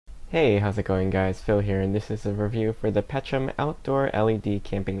Hey, how's it going guys? Phil here, and this is a review for the Pecham Outdoor LED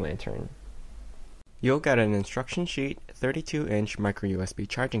Camping Lantern. You'll get an instruction sheet, 32-inch microUSB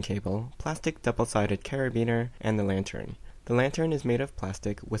charging cable, plastic double-sided carabiner, and the lantern. The lantern is made of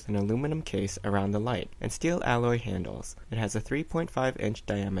plastic with an aluminum case around the light and steel alloy handles. It has a 3.5-inch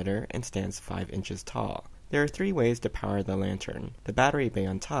diameter and stands 5 inches tall. There are 3 ways to power the lantern. The battery bay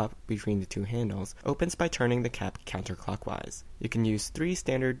on top, between the 2 handles, opens by turning the cap counterclockwise. You can use 3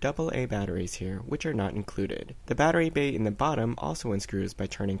 standard AA batteries here, which are not included. The battery bay in the bottom also unscrews by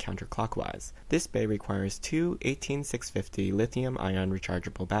turning counterclockwise. This bay requires 2 18650 lithium-ion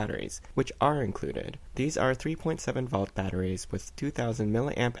rechargeable batteries, which are included. These are 3.7-volt batteries with 2000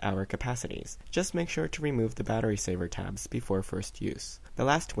 mAh capacities. Just make sure to remove the battery saver tabs before first use. The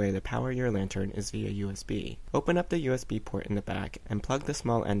last way to power your lantern is via USB. Open up the USB port in the back and plug the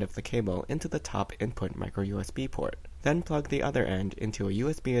small end of the cable into the top input microUSB port. Then plug the other end into a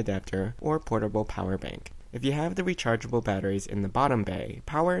USB adapter or portable power bank. If you have the rechargeable batteries in the bottom bay,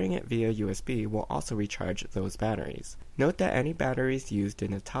 powering it via USB will also recharge those batteries. Note that any batteries used in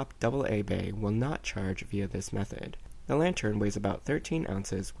the top AA bay will not charge via this method. The lantern weighs about 13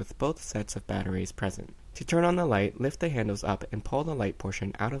 ounces with both sets of batteries present. To turn on the light, lift the handles up and pull the light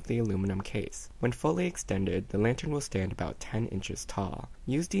portion out of the aluminum case. When fully extended, the lantern will stand about 10 inches tall.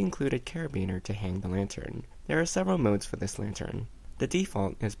 Use the included carabiner to hang the lantern. There are several modes for this lantern. The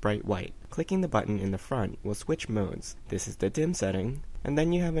default is bright white. Clicking the button in the front will switch modes. This is the dim setting, and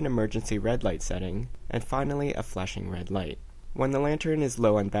then you have an emergency red light setting, and finally a flashing red light. When the lantern is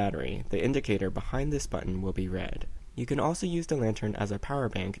low on battery, the indicator behind this button will be red. You can also use the lantern as a power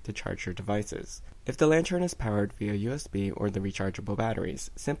bank to charge your devices. If the lantern is powered via USB or the rechargeable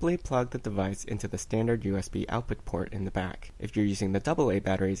batteries, simply plug the device into the standard USB output port in the back. If you're using the AA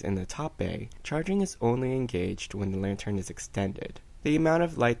batteries in the top bay, charging is only engaged when the lantern is extended. The amount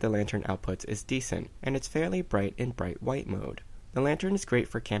of light the lantern outputs is decent, and it's fairly bright in bright white mode. The lantern is great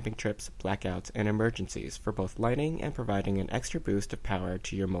for camping trips, blackouts, and emergencies for both lighting and providing an extra boost of power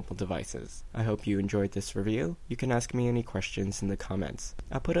to your mobile devices. I hope you enjoyed this review. You can ask me any questions in the comments.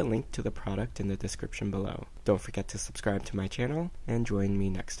 I'll put a link to the product in the description below. Don't forget to subscribe to my channel, and join me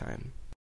next time.